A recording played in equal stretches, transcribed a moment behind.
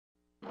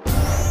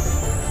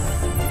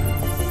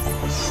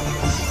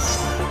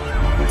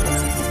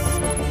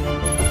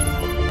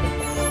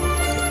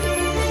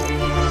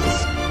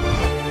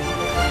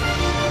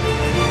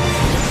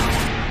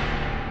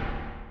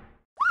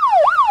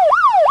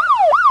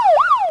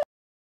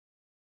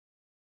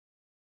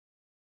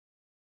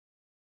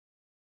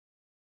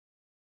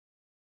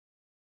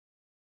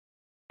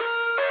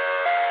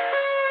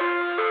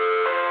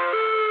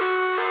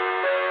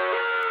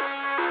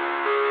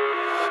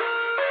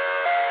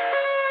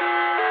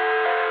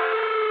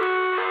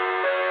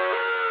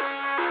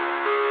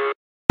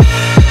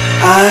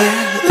I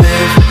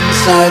live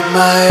inside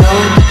my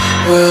own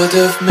world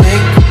of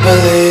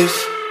make-believe.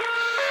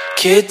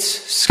 Kids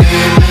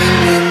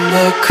screaming in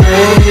their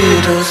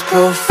cradles,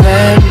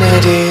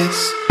 profanities.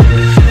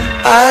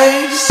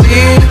 I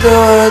see the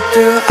world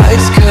through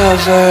eyes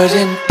covered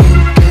in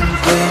ink and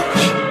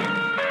bleach.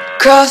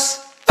 Cross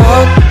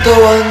out the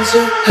ones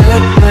who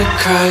heard my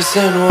cries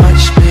and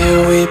watched me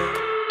weep.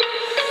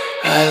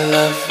 I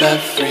love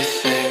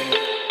everything.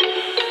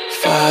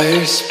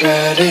 Fire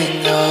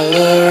spreading all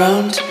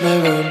around my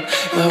room.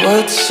 My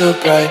world's so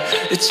bright,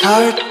 it's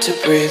hard to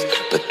breathe,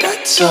 but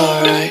that's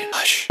alright.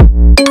 Hush.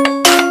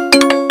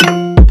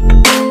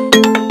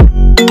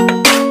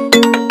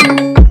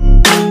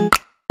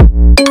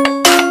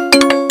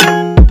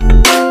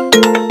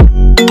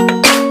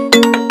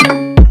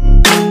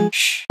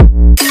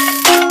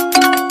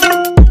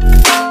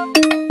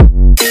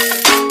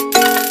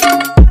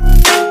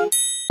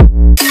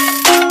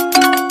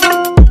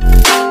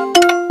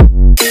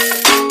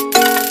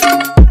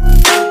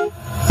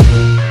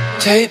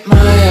 Take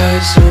my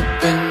eyes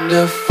open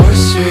to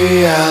force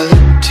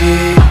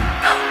reality.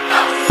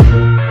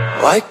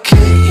 Why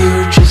can't you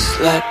just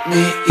let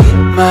me eat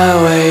my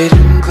weight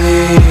in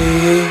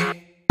glee?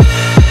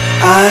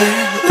 I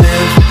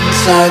live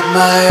inside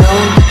my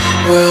own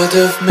world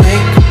of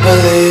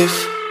make-believe.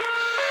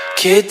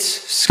 Kids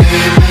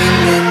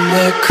screaming in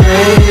their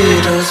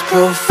cradles,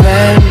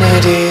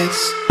 profanities.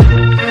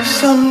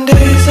 Some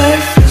days I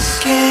feel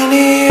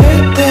skinnier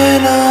than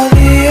all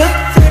the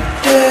other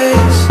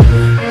days.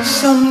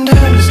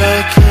 Sometimes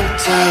I can't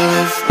tell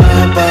if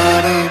my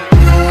body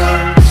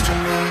belongs to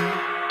me.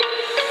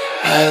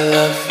 I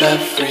love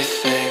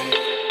everything.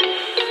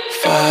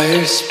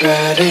 Fire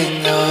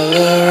spreading all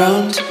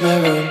around my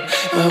room.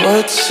 My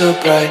world's so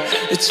bright,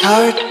 it's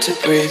hard to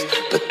breathe,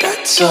 but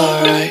that's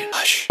alright.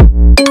 Hush.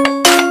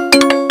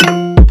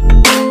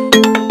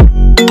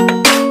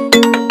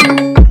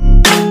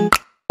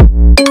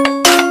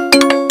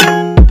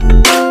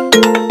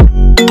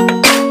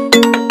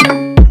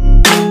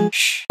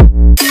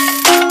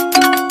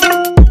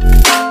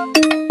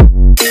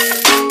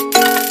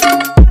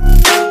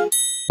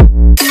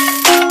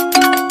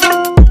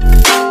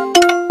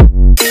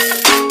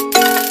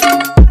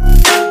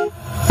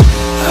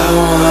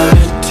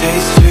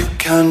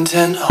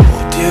 Content,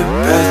 hold your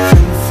breath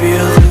and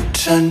feel the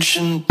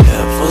tension.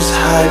 Devils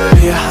hide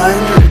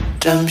behind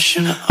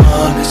redemption.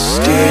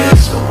 Honesty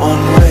is a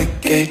one-way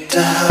gate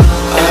to hell.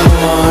 I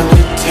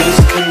wanna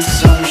taste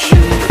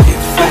consumption.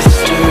 Breathe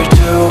faster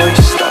to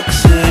waste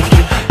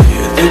oxygen.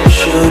 Hear the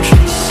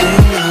children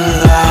sing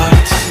aloud.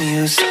 It's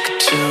music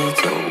till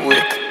the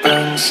wick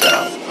burns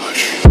out.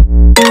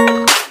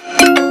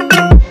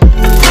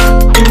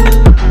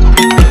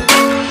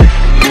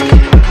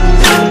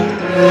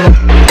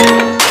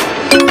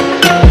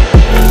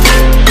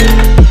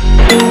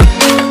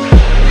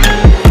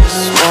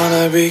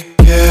 Be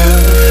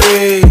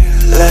carefree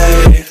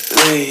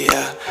lately,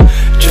 yeah.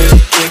 Just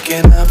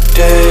picking up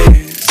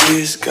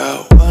daisies.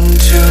 Got one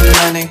too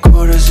many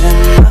quarters in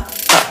my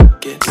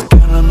pocket.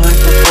 Count 'em like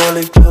the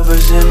 4-leaf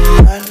clovers in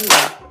my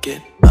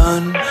locket.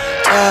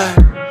 Untied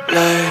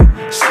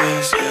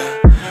laces, yeah.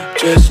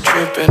 Just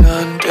tripping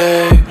on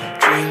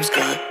daydreams.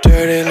 Got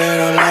dirty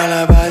little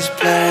lullabies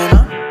playing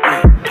on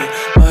repeat.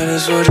 Might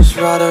as well just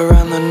ride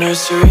around the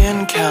nursery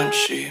and count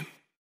sheep.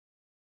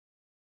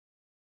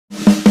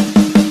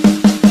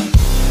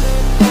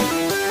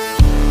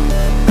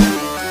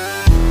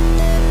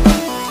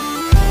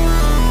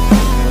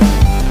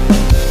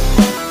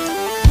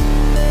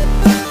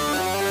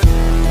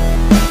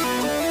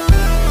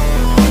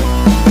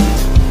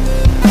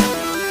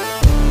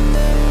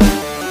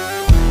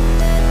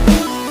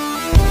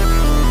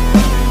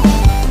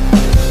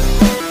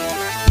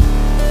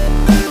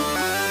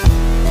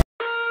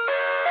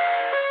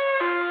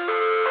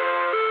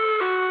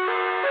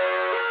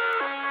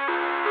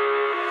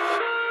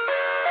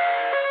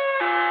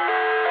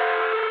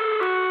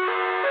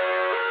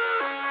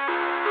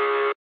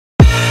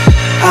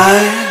 I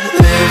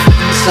live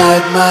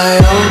inside my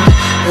own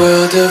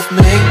world of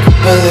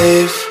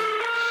make-believe.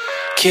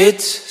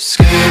 Kids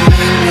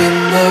screaming in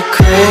their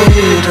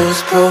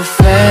cradles,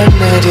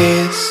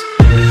 profanities.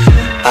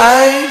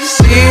 I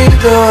see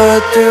the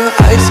world through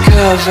eyes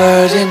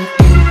covered in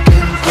ink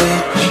and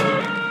bleach.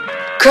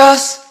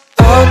 Cross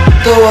out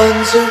the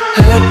ones who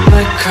heard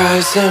my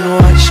cries and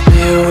watched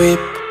me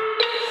weep.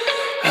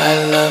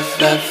 I love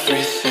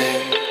everything.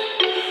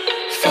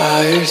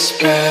 Fire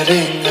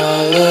spreading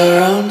all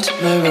around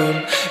my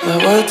room. My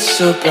world's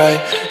so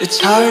bright, it's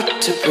hard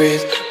to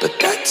breathe, but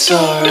that's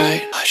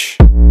alright. Hush.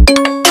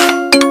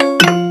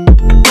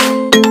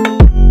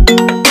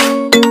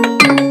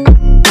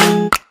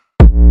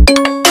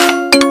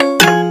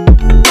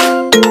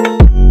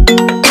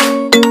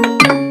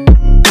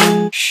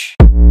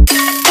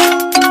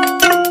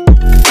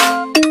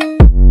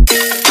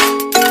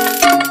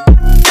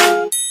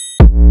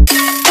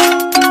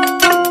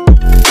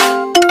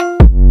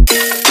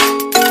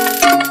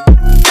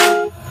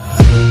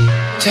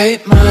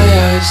 Take my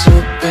eyes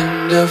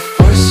open to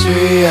force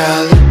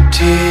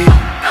reality.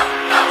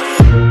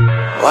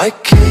 Why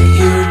can't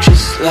you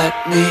just let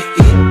me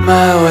eat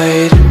my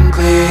weight in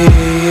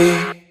glee?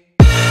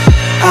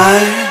 I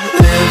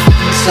live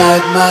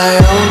inside my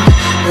own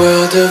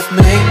world of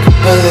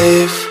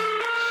make-believe.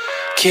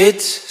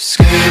 Kids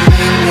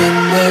screaming in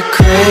their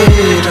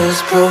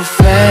cradles,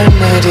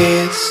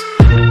 profanities.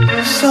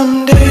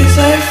 Some days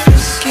I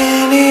feel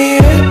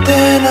skinnier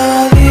than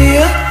all the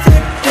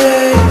other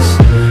days.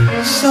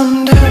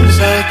 Sometimes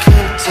I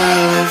can't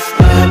tell if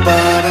my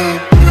body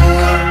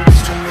belongs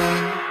to me.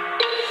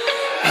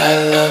 I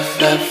love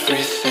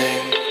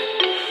everything.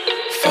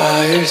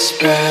 Fire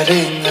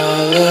spreading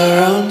all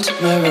around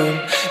my room.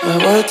 My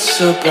world's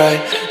so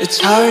bright, it's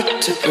hard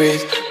to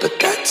breathe, but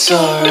that's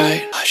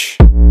alright.